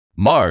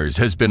Mars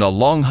has been a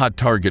long hot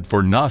target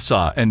for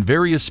NASA and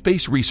various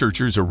space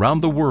researchers around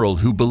the world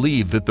who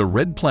believe that the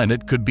red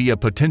planet could be a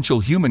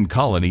potential human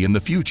colony in the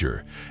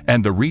future,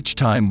 and the reach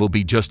time will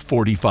be just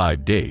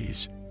 45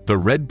 days. The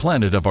red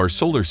planet of our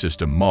solar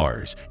system,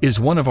 Mars, is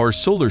one of our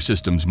solar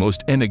system's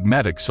most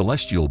enigmatic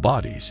celestial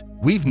bodies.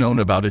 We've known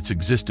about its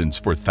existence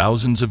for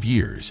thousands of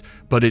years,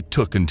 but it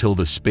took until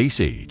the space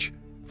age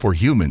for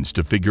humans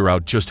to figure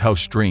out just how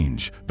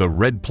strange the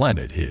red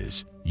planet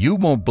is. You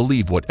won't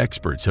believe what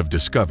experts have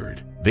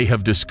discovered. They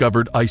have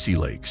discovered icy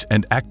lakes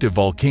and active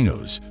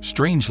volcanoes,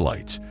 strange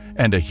lights,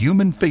 and a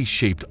human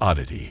face-shaped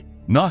oddity.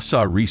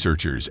 NASA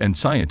researchers and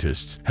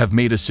scientists have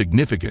made a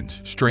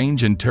significant,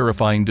 strange, and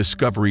terrifying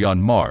discovery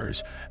on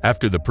Mars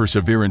after the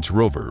Perseverance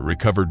rover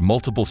recovered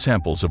multiple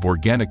samples of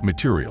organic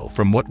material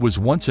from what was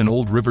once an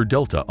old river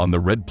delta on the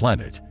red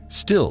planet.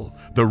 Still,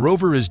 the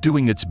rover is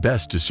doing its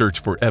best to search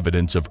for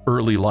evidence of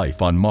early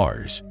life on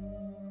Mars.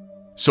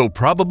 So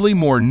probably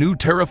more new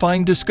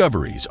terrifying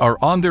discoveries are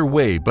on their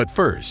way, but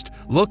first,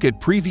 look at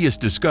previous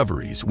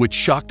discoveries which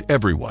shocked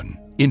everyone.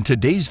 In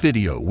today's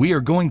video, we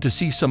are going to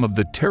see some of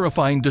the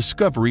terrifying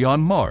discovery on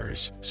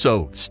Mars,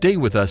 so stay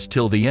with us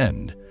till the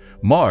end.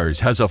 Mars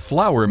has a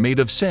flower made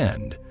of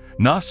sand.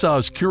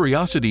 NASA's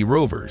Curiosity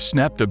rover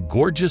snapped a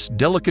gorgeous,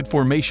 delicate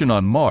formation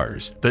on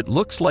Mars that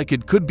looks like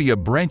it could be a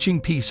branching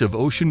piece of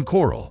ocean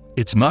coral.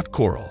 It's not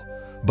coral,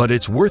 but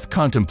it's worth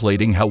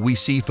contemplating how we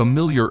see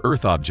familiar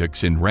Earth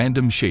objects in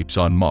random shapes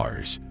on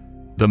Mars.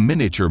 The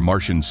miniature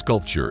Martian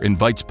sculpture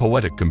invites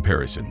poetic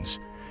comparisons.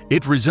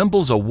 It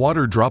resembles a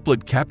water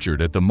droplet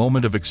captured at the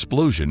moment of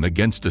explosion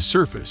against a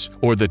surface,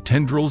 or the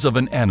tendrils of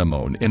an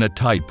anemone in a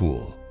tide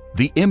pool.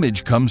 The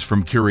image comes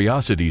from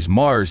Curiosity's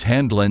Mars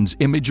Hand Lens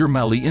Imager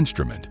MALI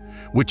instrument,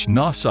 which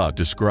NASA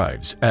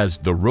describes as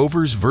the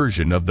rover's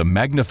version of the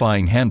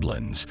magnifying hand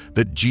lens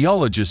that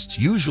geologists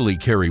usually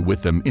carry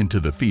with them into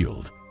the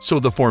field. So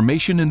the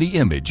formation in the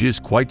image is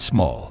quite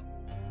small.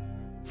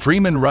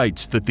 Freeman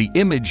writes that the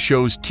image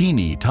shows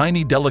teeny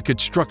tiny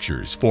delicate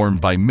structures formed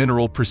by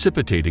mineral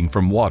precipitating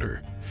from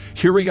water.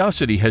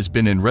 Curiosity has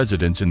been in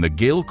residence in the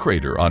Gale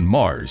crater on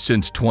Mars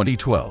since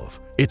 2012.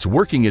 It's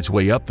working its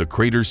way up the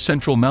crater's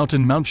central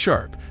mountain, Mount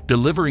Sharp,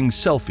 delivering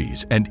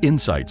selfies and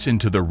insights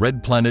into the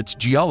red planet's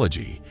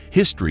geology,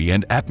 history,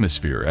 and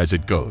atmosphere as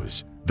it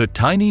goes. The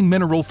tiny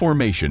mineral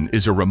formation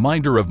is a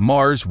reminder of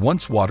Mars'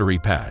 once watery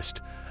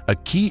past, a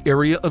key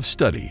area of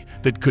study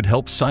that could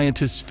help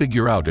scientists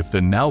figure out if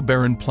the now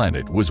barren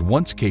planet was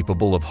once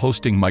capable of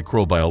hosting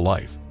microbial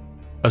life.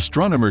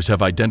 Astronomers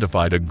have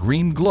identified a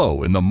green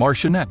glow in the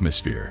Martian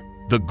atmosphere.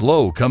 The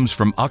glow comes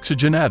from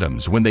oxygen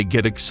atoms when they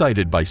get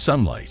excited by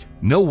sunlight.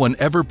 No one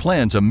ever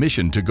plans a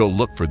mission to go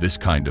look for this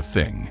kind of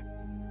thing.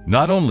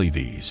 Not only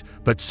these,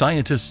 but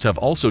scientists have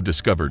also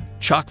discovered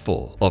chock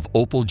full of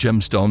opal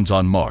gemstones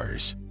on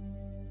Mars.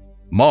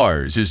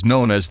 Mars is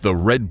known as the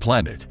red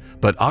planet,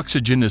 but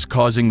oxygen is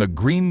causing the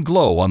green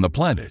glow on the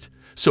planet,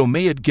 so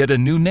may it get a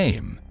new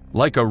name,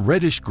 like a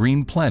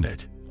reddish-green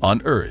planet.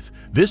 On Earth,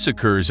 this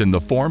occurs in the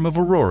form of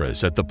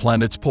auroras at the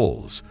planet's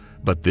poles,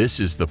 but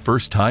this is the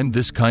first time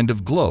this kind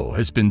of glow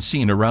has been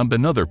seen around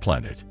another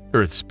planet.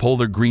 Earth's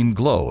polar green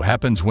glow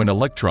happens when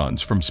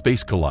electrons from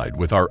space collide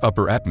with our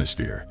upper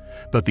atmosphere,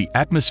 but the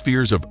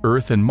atmospheres of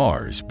Earth and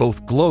Mars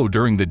both glow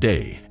during the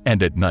day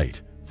and at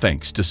night,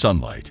 thanks to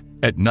sunlight.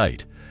 At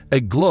night, a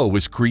glow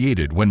is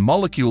created when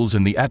molecules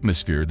in the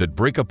atmosphere that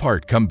break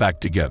apart come back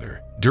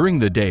together. During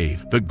the day,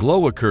 the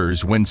glow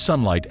occurs when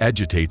sunlight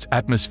agitates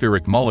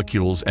atmospheric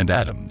molecules and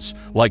atoms,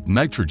 like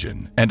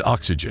nitrogen and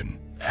oxygen.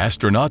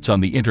 Astronauts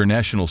on the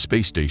International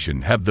Space Station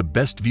have the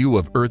best view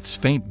of Earth's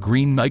faint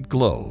green night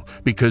glow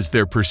because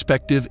their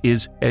perspective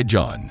is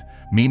edge-on,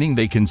 meaning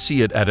they can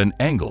see it at an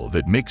angle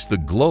that makes the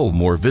glow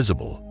more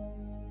visible.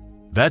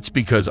 That's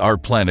because our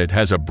planet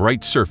has a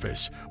bright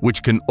surface,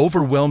 which can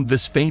overwhelm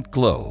this faint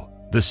glow.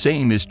 The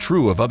same is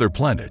true of other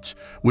planets,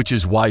 which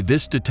is why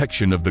this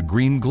detection of the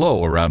green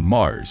glow around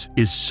Mars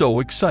is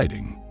so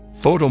exciting.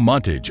 Photo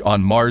montage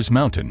on Mars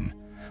Mountain.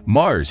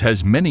 Mars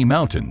has many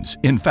mountains.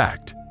 In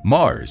fact,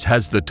 Mars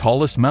has the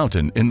tallest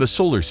mountain in the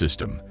solar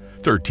system,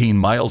 13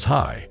 miles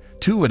high,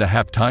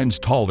 2.5 times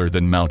taller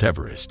than Mount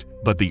Everest.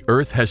 But the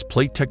Earth has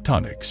plate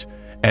tectonics,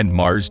 and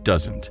Mars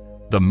doesn't.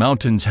 The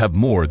mountains have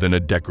more than a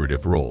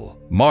decorative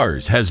role.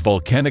 Mars has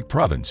volcanic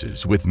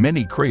provinces with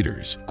many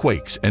craters,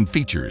 quakes, and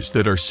features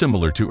that are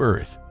similar to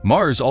Earth.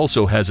 Mars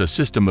also has a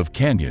system of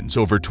canyons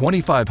over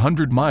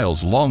 2,500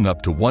 miles long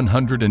up to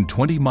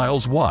 120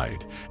 miles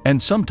wide,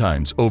 and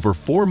sometimes over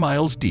 4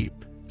 miles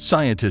deep.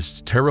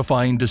 Scientists'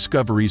 terrifying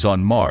discoveries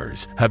on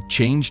Mars have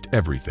changed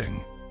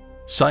everything.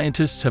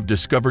 Scientists have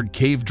discovered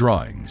cave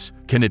drawings.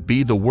 Can it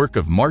be the work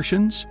of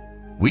Martians?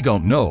 We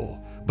don't know.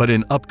 But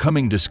in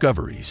upcoming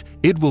discoveries,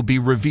 it will be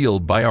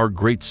revealed by our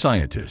great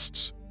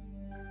scientists.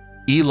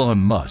 Elon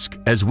Musk,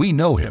 as we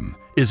know him,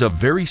 is a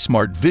very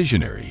smart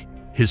visionary.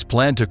 His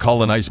plan to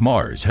colonize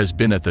Mars has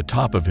been at the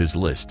top of his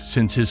list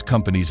since his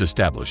company's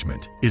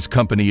establishment. His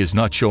company is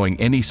not showing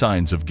any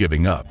signs of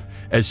giving up,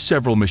 as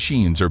several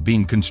machines are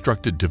being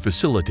constructed to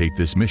facilitate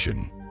this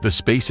mission. The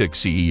SpaceX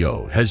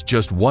CEO has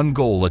just one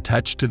goal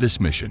attached to this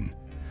mission: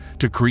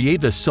 to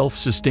create a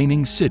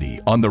self-sustaining city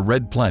on the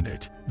red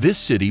planet. This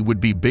city would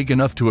be big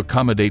enough to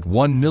accommodate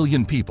 1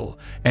 million people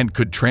and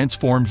could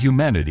transform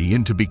humanity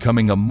into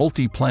becoming a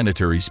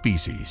multi-planetary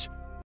species.